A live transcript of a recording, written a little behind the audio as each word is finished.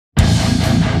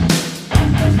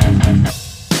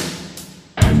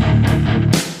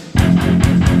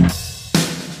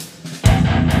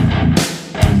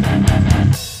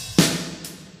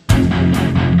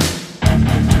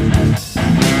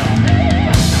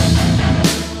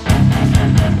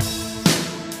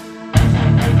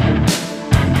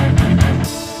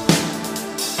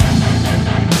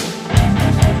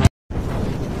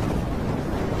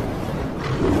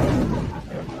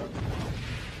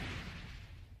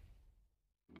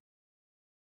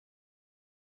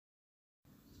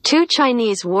Two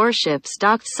Chinese warships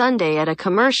docked Sunday at a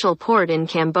commercial port in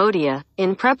Cambodia,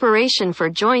 in preparation for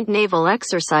joint naval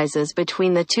exercises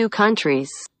between the two countries.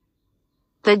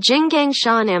 The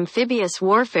Jinggangshan amphibious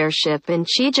warfare ship and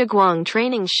Chijiaguang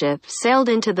training ship sailed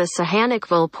into the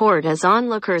Sihanoukville port as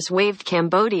onlookers waved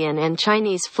Cambodian and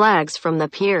Chinese flags from the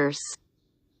piers.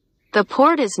 The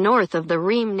port is north of the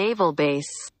Ream Naval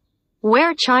Base,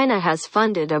 where China has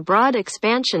funded a broad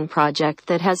expansion project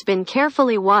that has been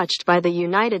carefully watched by the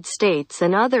United States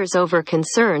and others over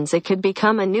concerns it could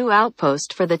become a new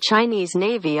outpost for the Chinese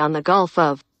Navy on the Gulf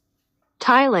of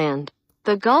Thailand.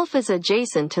 The Gulf is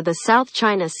adjacent to the South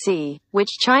China Sea,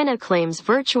 which China claims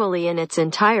virtually in its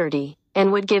entirety,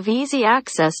 and would give easy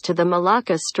access to the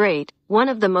Malacca Strait, one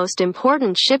of the most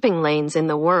important shipping lanes in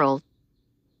the world.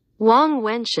 Wang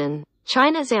Wenshan,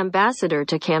 China's ambassador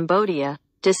to Cambodia,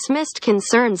 dismissed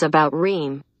concerns about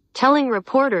Ream, telling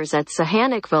reporters at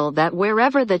Sihanoukville that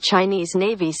wherever the Chinese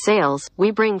Navy sails, we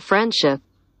bring friendship.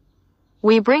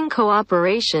 We bring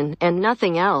cooperation and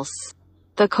nothing else.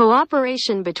 The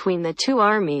cooperation between the two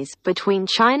armies, between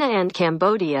China and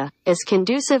Cambodia, is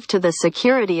conducive to the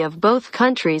security of both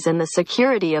countries and the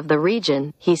security of the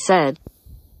region, he said.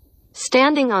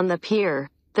 Standing on the pier,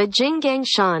 the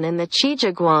Jinggangshan and the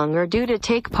Chijiaguang are due to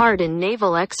take part in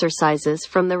naval exercises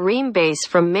from the Ream base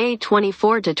from May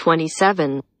 24 to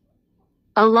 27.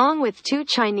 Along with two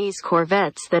Chinese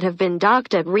corvettes that have been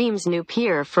docked at Ream's new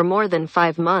pier for more than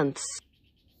 5 months.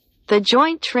 The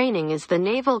joint training is the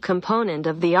naval component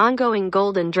of the ongoing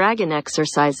Golden Dragon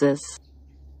exercises,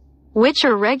 which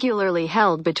are regularly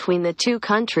held between the two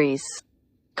countries.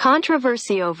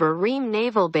 Controversy over Ream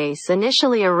Naval Base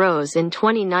initially arose in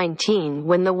 2019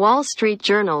 when the Wall Street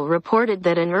Journal reported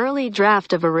that an early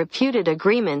draft of a reputed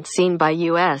agreement seen by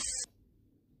U.S.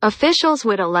 officials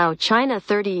would allow China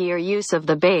 30-year use of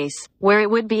the base, where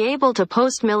it would be able to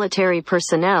post military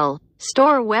personnel,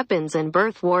 store weapons and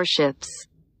berth warships.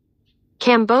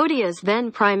 Cambodia's then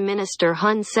Prime Minister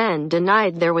Hun Sen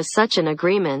denied there was such an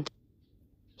agreement.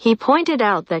 He pointed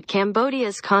out that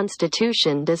Cambodia's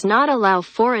constitution does not allow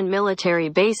foreign military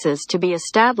bases to be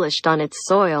established on its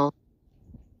soil,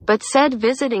 but said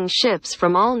visiting ships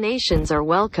from all nations are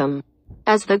welcome.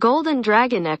 As the Golden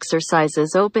Dragon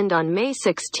exercises opened on May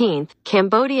 16,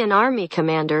 Cambodian Army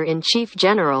Commander-in-Chief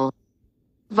General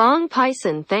Vong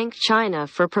Pison thanked China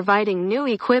for providing new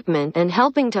equipment and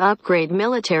helping to upgrade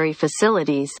military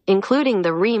facilities, including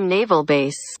the Ream Naval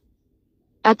Base.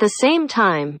 At the same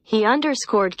time, he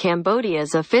underscored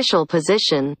Cambodia's official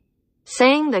position,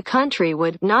 saying the country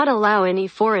would not allow any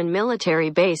foreign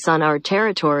military base on our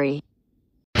territory.